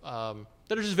of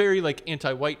that are just very like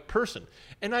anti-white person,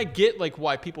 and I get like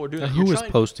why people are doing that. Who is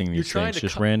posting these things?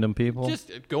 Just random people?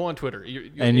 Just go on Twitter.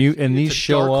 And these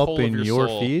show up in your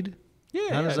feed?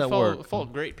 Yeah. How does that work? I follow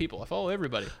great people. I follow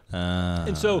everybody.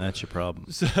 And so that's your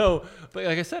problem. So, but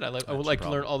like I said, I would like to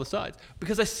learn all the sides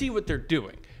because I see what they're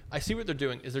doing. I see what they're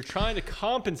doing is they're trying to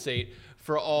compensate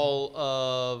for all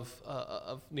of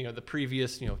the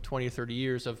previous 20 or 30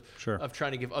 years of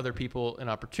trying to give other people an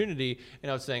opportunity.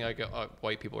 And I was saying like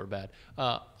white people are bad.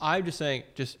 I'm just saying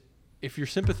if you're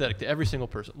sympathetic to every single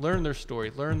person, learn their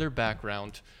story, learn their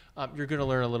background. You're going to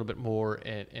learn a little bit more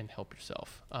and help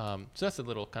yourself. So that's a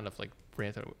little kind of like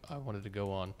rant that I wanted to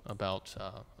go on about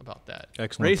that.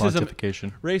 Excellent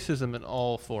pontification. Racism in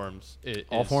all forms. It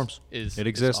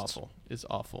exists. Is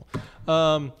awful.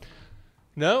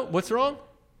 No, what's wrong?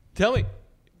 Tell me.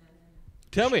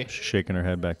 She's shaking her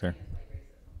head back there.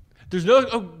 There's no.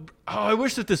 Oh, I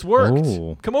wish that this worked.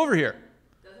 Oh. Come over here.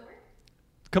 Does it work?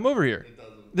 Come over here. It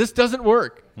doesn't. This doesn't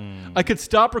work. I could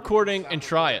stop recording and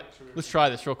try it. Let's try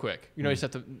this real quick. You might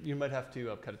have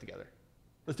to cut it together.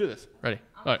 Let's do this. Ready?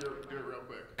 All right. Do it real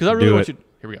quick. Because I really want it. you.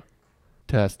 Here we go.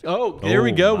 Test. Oh, there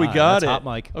we go. We got that's it. Hot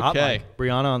mic. Okay. Hot mic.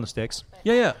 Brianna on the sticks.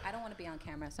 Yeah. I don't want to be on on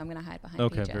camera, so I'm gonna hide behind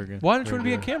Okay, PJ. very good. Why don't you Very want to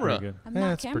be on good, camera? very good. I'm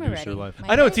not it's camera producer ready. life. My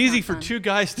I know hair's it's easy not for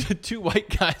done. two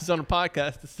white guys on a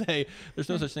podcast to say there's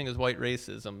no such thing as white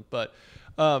racism, but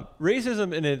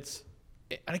racism in its,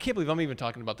 and I can't believe I'm even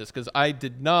talking about this because I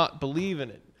did not believe in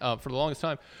it for the longest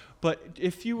time. But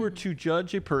if you were to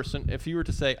judge a person, if you were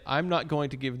to say, I'm not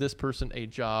going to give this person a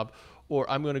job, or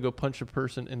I'm going to go punch a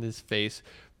person in his face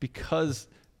because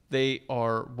they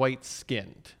are white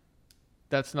skinned,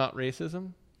 that's not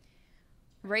racism?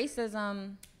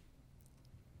 Racism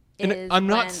And is I'm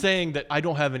not when- saying that I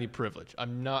don't have any privilege.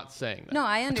 I'm not saying that. No,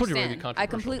 I told you we're gonna be understand. I controversial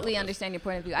completely about this. understand your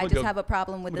point of view. I'm I gonna just go- have a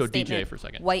problem with I'm the gonna go DJ statement for a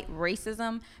second. white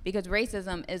racism, because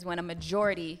racism is when a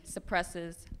majority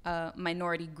suppresses a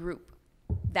minority group.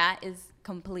 That is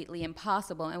completely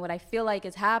impossible. And what I feel like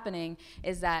is happening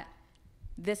is that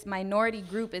this minority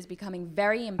group is becoming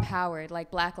very empowered,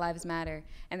 like Black Lives Matter,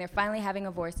 and they're finally having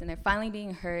a voice and they're finally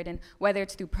being heard. And whether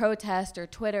it's through protest or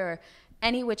Twitter or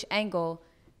any which angle,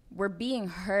 we're being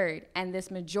heard, and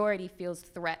this majority feels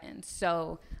threatened.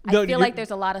 So No, I feel like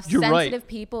there's a lot of you're right. sensitive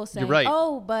people saying, right.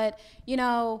 oh, but, you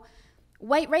know,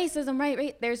 white racism,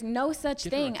 right? There's no such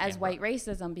Get her on thing as camera. white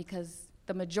racism because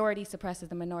the majority suppresses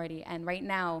the minority. And right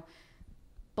now,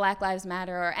 Black Lives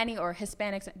Matter or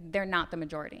Hispanics, they're not the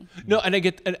majority. No, and I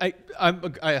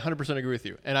 100% agree with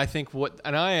you. And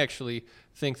I actually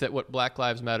think that what Black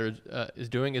Lives Matter is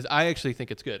doing is I actually think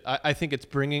it's good. I think it's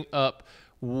bringing up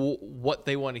what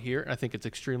they want to hear, and I think it's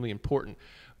extremely important.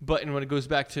 But and when it goes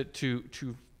back to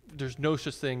there's no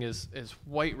such thing as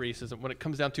white racism. When it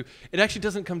comes down to, it actually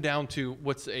doesn't come down to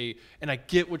and I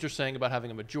get what you're saying about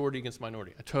having a majority against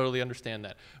minority. I totally understand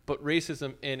that. But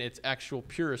racism in its actual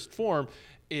purest form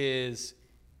is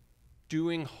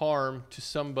doing harm to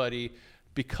somebody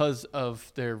because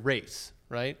of their race,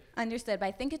 right? Understood, but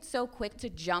I think it's so quick to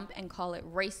jump and call it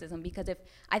racism because if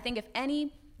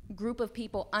any group of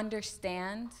people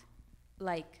understand,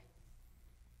 like,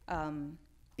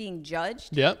 being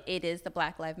judged, Yep. it is the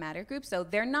Black Lives Matter group. So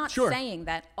they're not Sure. saying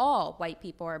that all white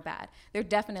people are bad. They're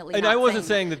definitely And not I wasn't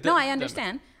saying saying that. No, I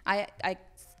understand. I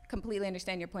completely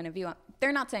understand your point of view.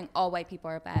 They're not saying all white people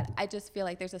are bad. I just feel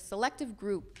like there's a selective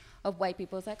group of white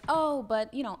people. It's like, oh,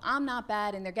 but, you know, I'm not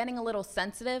bad. And they're getting a little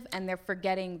sensitive and they're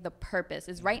forgetting the purpose.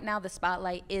 Is right now the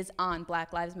spotlight is on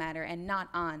Black Lives Matter and not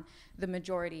on the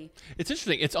majority. It's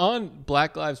interesting. It's on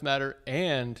Black Lives Matter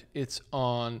and it's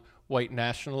on white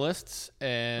nationalists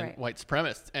and Right. white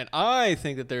supremacists. And I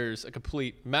think that there's a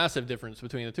complete massive difference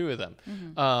between the two of them.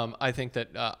 I think that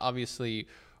obviously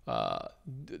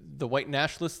the white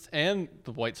nationalists and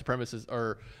the white supremacists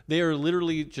are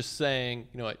literally just saying,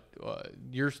 you know what,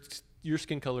 your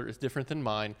skin color is different than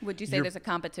mine. Would you say there's a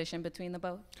competition between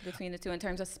the two in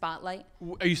terms of spotlight?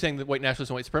 Are you saying that white nationalists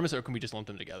and white supremacists, or can we just lump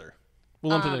them together?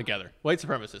 We'll lump them together. White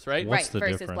supremacists, right? What's right, the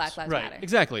versus difference? Black Lives Right, Matter.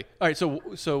 exactly. All right, so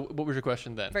what was your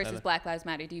question then? Versus Black Lives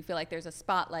Matter. Do you feel like there's a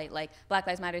spotlight, like Black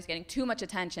Lives Matter is getting too much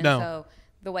attention, No. so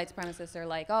the white supremacists are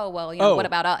like, oh, well, you know, what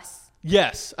about us?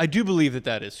 Yes, I do believe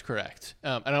that is correct,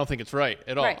 and I don't think it's right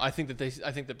at all. Right. I think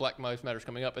that Black Lives Matter is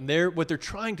coming up, and what they're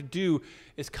trying to do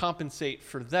is compensate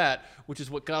for that, which is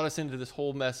what got us into this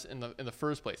whole mess in the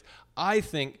first place. I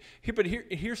think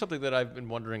here's something that I've been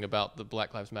wondering about the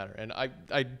Black Lives Matter, and I'm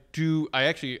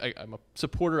a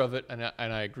supporter of it, and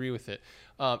I agree with it.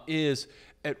 Is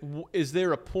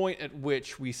there a point at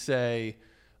which we say,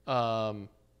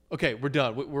 okay, we're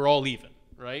done, we're all even?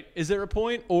 Right? Is there a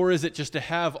point, or is it just to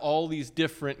have all these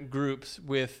different groups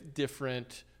with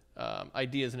different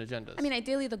ideas and agendas? I mean,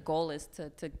 ideally, the goal is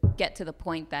to get to the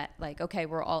point that, like, okay,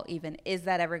 we're all even. Is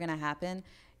that ever going to happen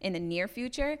in the near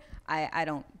future? I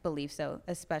don't believe so,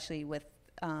 especially with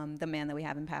the man that we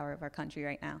have in power of our country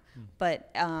right now. But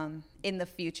in the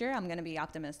future, I'm going to be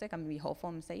optimistic. I'm going to be hopeful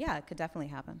and say, yeah, it could definitely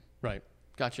happen. Right.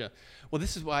 Gotcha. Well,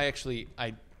 this is why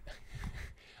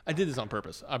I did this on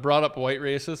purpose. I brought up white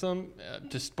racism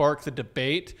to spark the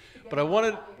debate, but I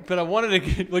wanted to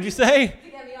get, what'd you say?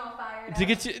 To get me all fired To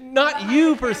get you, not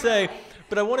you per se,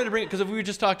 but I wanted to bring it because if we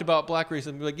just talked about black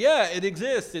racism, be like, yeah, it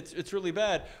exists. It's really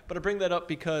bad. But I bring that up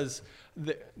because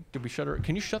did we shut her?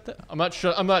 Can you shut that? I'm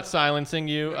not silencing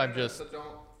you. I'm just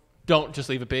So don't just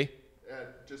leave it be.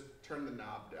 just turn the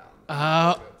knob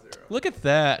down. Zero. Look at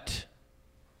that.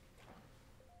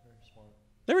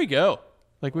 There we go.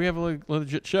 Like we have a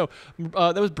legit show.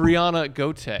 That was Brianna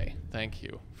Gote. Thank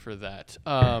you for that.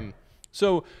 And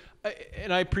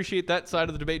I appreciate that side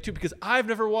of the debate too, because I've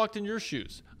never walked in your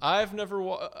shoes. I've never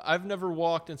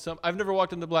walked in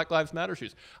the Black Lives Matter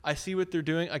shoes. I see what they're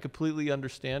doing. I completely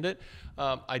understand it.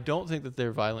 I don't think that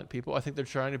they're violent people. I think they're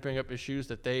trying to bring up issues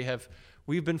that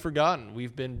we've been forgotten.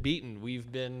 We've been beaten.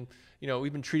 We've been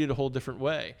treated a whole different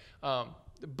way.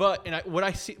 what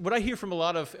I hear from a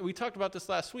lot of, and we talked about this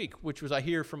last week, which was I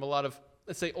hear from a lot of,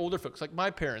 let's say, older folks like my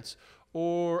parents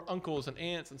or uncles and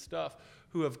aunts and stuff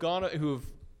who were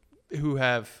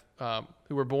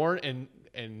born in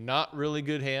not really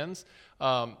good hands,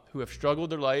 who have struggled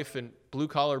their life, and blue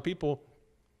collar people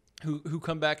who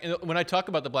come back. And when I talk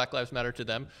about the Black Lives Matter to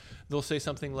them, they'll say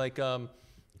something like, I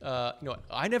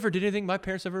never did anything. My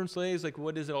parents never owned slaves. Like,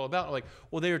 what is it all about? I'm like,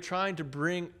 well, they are trying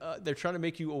to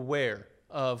make you aware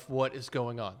of what is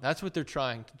going on. That's what they're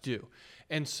trying to do.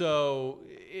 And so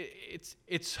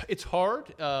it's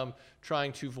hard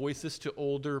trying to voice this to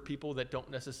older people that don't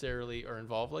necessarily are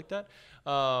involved like that.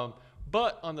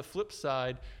 But on the flip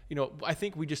side, I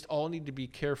think we just all need to be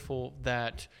careful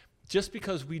that just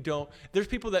because there's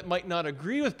people that might not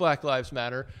agree with Black Lives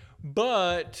Matter,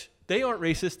 but they aren't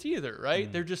racist either,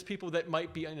 right? They're just people that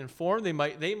might be uninformed. They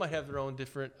might have their own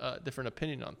different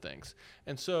opinion on things.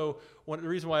 And so the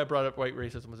reason why I brought up white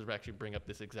racism was to actually bring up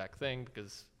this exact thing,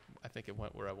 because I think it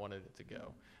went where I wanted it to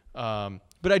go.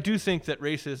 But I do think that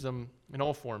racism in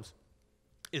all forms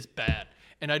is bad.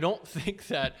 And I don't think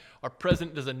that our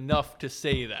president does enough to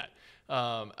say that.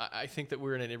 I think that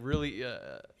we're in a really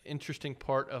interesting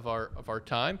part of our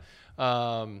time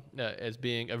as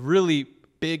being a really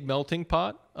big melting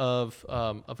pot of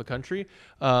a country.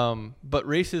 But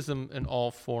racism in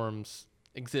all forms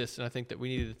exists, and I think that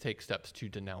we need to take steps to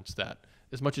denounce that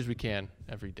as much as we can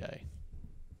every day.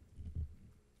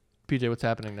 PJ, what's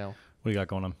happening now? What do you got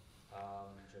going on?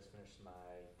 Just finished my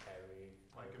Kyrie.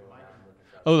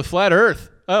 Oh, the flat Earth.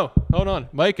 Oh, hold on,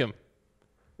 mic him.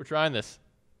 We're trying this.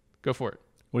 Go for it.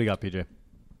 What do you got, PJ?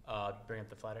 Bring up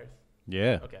the flat Earth.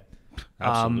 Yeah. Okay.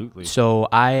 Absolutely. So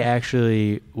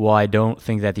while I don't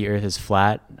think that the Earth is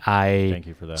flat, I Thank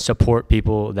you for that. support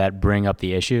people that bring up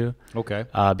the issue. Okay.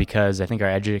 Because I think our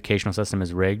educational system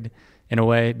is rigged in a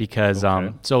way. Because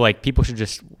Okay. so like people should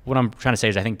what I'm trying to say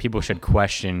is I think people should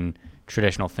question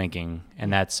traditional thinking,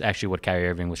 and that's actually what Kyrie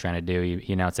Irving was trying to do.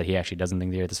 He announced that he actually doesn't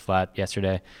think the Earth is flat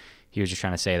yesterday. He was just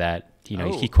trying to say that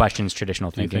he questions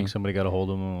traditional Do you thinking. think somebody got a hold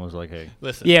of him and was like, "Hey,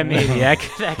 Listen. Yeah, maybe that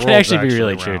could World's actually be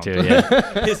really actually true round. too.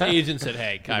 Yeah. His agent said,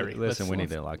 "Hey, Kyrie, listen, we need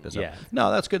to lock this Yeah. up."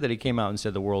 No, that's good that he came out and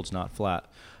said the world's not flat.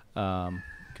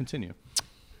 Continue.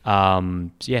 So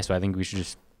I think we should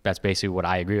that's basically what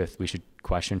I agree with. We should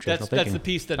question traditional That's thinking. the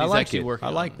piece that I he's like actually it. working I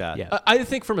on. like that. Yeah. I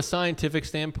think from a scientific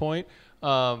standpoint,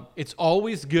 it's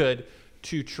always good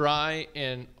to try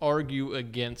and argue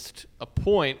against a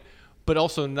point, but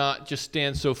also not just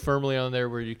stand so firmly on there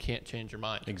where you can't change your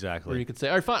mind. Exactly. Where you can say,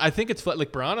 all right, fine, I think it's flat.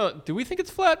 Like Brianna, do we think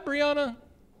it's flat, Brianna?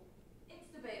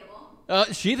 It's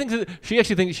debatable. She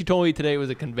actually thinks, she told me today it was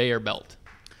a conveyor belt.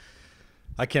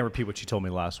 I can't repeat what you told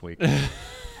me last week.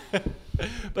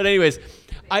 But anyways,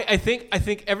 I think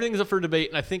everything is up for debate,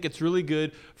 and I think it's really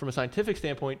good from a scientific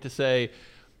standpoint to say,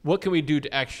 what can we do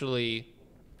to actually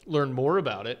learn more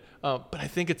about it? But I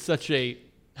think it's such like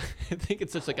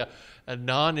a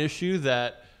non-issue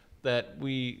that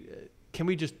we can't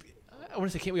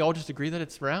we all just agree that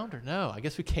it's round, or no? I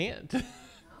guess we can't. No.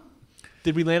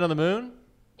 Did we land on the moon?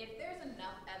 If there's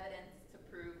enough evidence to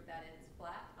prove that it's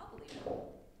flat, I'll believe it.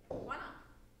 Why not?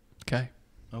 Okay.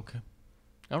 Okay.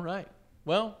 All right.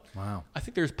 Well, Wow. I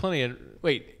think there's plenty of.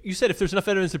 Wait, you said if there's enough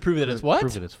evidence to prove that it's what?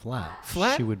 Prove that it's flat.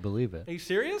 Flat? She would believe it. Are you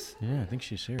serious? Yeah, I think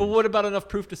she's serious. But what about enough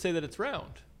proof to say that it's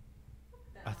round?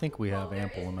 I think we have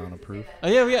ample amount of proof. Oh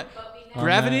yeah. But we On never,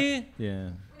 Gravity. that, yeah.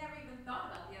 we never even thought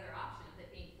about the other options,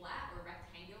 it being flat or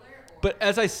rectangular. Or But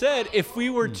as I said, if we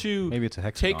were to Maybe it's a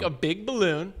take hexagon. a big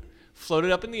balloon, float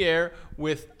it up in the air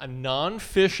with a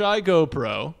non-fisheye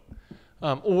GoPro,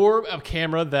 or a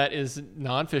camera that is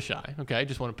non-fisheye. Okay, I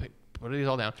just want to put these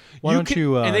all down. Why don't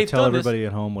you and they've tell done this- everybody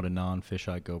at home what a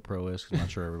non-fisheye GoPro is? 'Cause I'm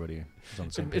not sure everybody is on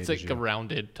the same page It's as like you. a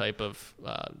rounded type of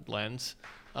lens,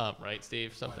 right,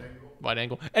 Steve? Something wide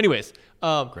angle. Anyways,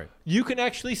 Great. you can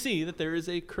actually see that there is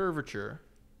a curvature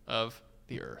of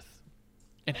the Earth.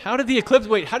 And how did the eclipse?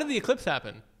 Wait, how did the eclipse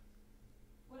happen?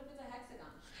 what if it's a hexagon?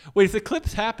 Wait, if the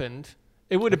eclipse happened,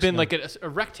 it would have been like a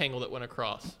rectangle that went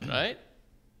across, right?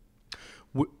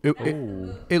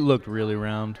 It looked really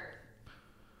round.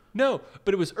 No,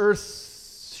 but it was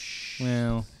Earth's.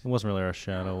 Well, it wasn't really our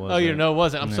shadow, was Oh, it? you know, it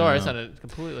wasn't. I'm sorry, it No. sounded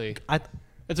completely. I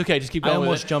It's okay. Just keep I going.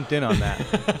 almost with it. jumped in on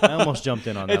that. I almost jumped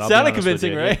in on that. It I'll be sounded honest with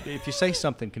convincing, you. right? If you say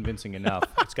something convincing enough,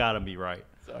 it's got to be right.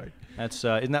 Sorry. That's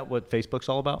isn't that what Facebook's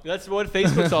all about? That's what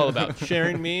Facebook's all about: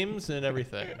 sharing memes and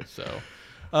everything. So,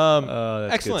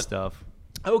 That's excellent good stuff.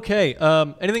 Okay.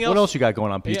 Anything else? What else you got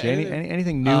going on, PJ? Yeah, anything-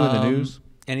 Anything new in the news?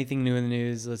 Anything new in the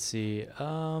news? Let's see.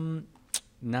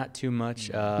 Not too much.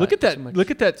 Look at that!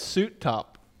 Look at that suit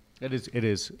top. It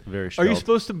is very. Are you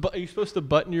svelte. supposed to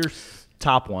button your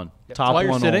Top one. Top While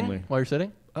you're one sitting? only. While you're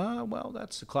sitting? Well,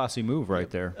 that's a classy move right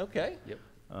there. Okay. Yep.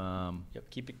 Yep.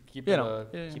 Keep it You know,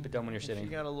 yeah. keep it done when you're If sitting. you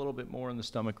got a little bit more in the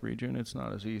stomach region, it's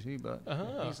not as easy, but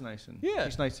Uh-huh. he's nice and Yeah.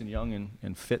 he's nice and young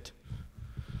and fit.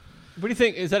 What do you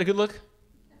think? Is that a good look?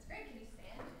 That's great. Can you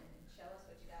stand and show us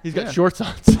what you got? He's got Yeah. shorts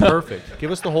on. So. Perfect.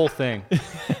 Give us the whole thing.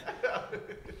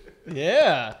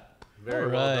 Yeah. Very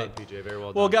All well done, right. PJ. Very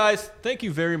well Well, done. guys, thank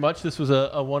you very much. This was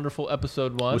a wonderful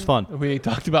episode 1. It was fun. We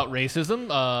talked about racism. It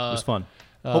was fun.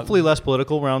 Hopefully less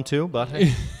political round 2, but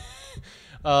hey.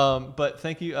 But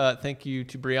thank you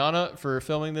to Brianna for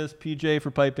filming this, PJ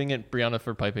for piping in, Brianna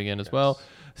for piping in as well,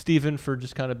 Stephen for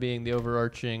just kind of being the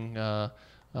overarching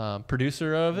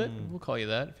producer of it. We'll call you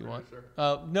that if you want.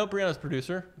 No, Brianna's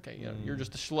producer. Okay, yeah, you're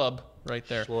just a schlub right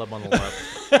there. Schlub on the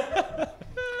left.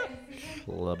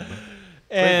 Schlub.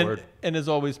 word. And as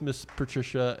always, Miss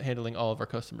Patricia handling all of our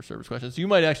customer service questions. You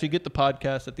might actually get the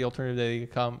podcast at the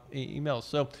alternativedaily.com emails.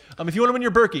 So if you want to win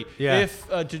your Berkey,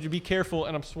 to be careful,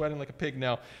 and I'm sweating like a pig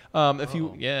now. If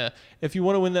you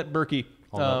want to win that Berkey,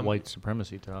 All that white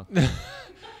supremacy talk.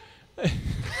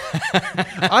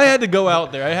 I had to go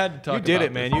out there. I had to talk. You did about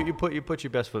it, man. this. You put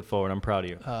your best foot forward. I'm proud of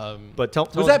you. But tell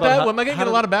Was us that about bad? how- Am I going to how get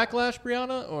a did- lot of backlash,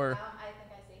 Brianna? Or I think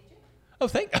I saved you. oh,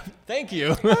 thank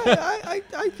you,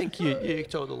 I think you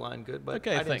toed the line good, but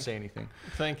Okay, I didn't thanks. say anything.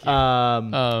 thank you.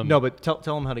 No, but tell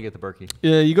them how to get the Berkey.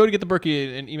 You go to get the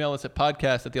Berkey and email us at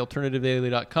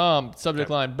podcast@thealternativedaily.com. Subject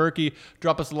line Berkey.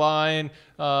 Drop us a line.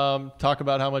 Talk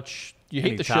about how much you hate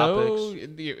Any the show.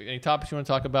 Any topics you want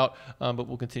to talk about. But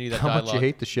we'll continue that How dialogue. much you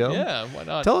hate the show? Yeah, why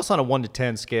not? Tell us on a 1 to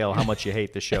 10 scale how much you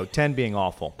hate the show. 10 being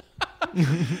awful.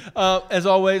 As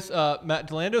always, Matt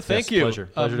Delando, thank Yes, you. pleasure.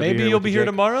 Pleasure to be Maybe here you'll with be you, here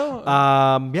Jake. tomorrow.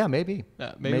 Yeah, maybe.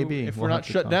 Maybe if We'll we're not have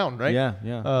to shut talk. down, right?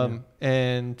 Yeah.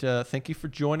 And thank you for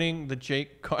joining the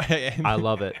Jake. I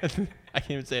love it. I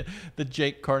can't even say it. The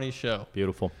Jake Carney Show.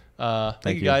 Beautiful.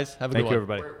 Thank you guys. Have a Thank good you, one.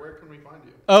 everybody. Where can we find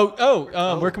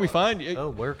you? Where can we find you? Oh,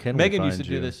 where can Megan we used to find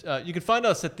do you? this. You can find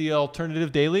us at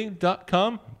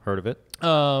thealternativedaily.com. Heard of it? You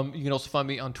can also find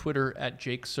me on Twitter at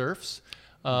Jake Surfs.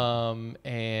 And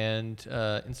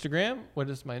Instagram. What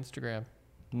is my Instagram?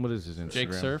 What is his Instagram?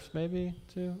 Jake Surfs, maybe,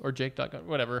 too? Or Jake.com.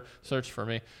 Whatever. Search for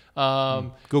me.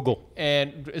 Google.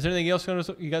 And is there anything else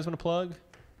you guys want to plug?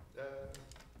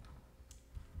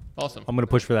 Awesome. I'm going to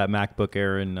push for that MacBook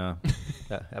Air in In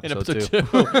episode 2.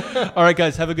 episode 2. All right,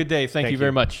 guys. Have a good day. Thank you Thank very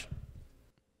you. much.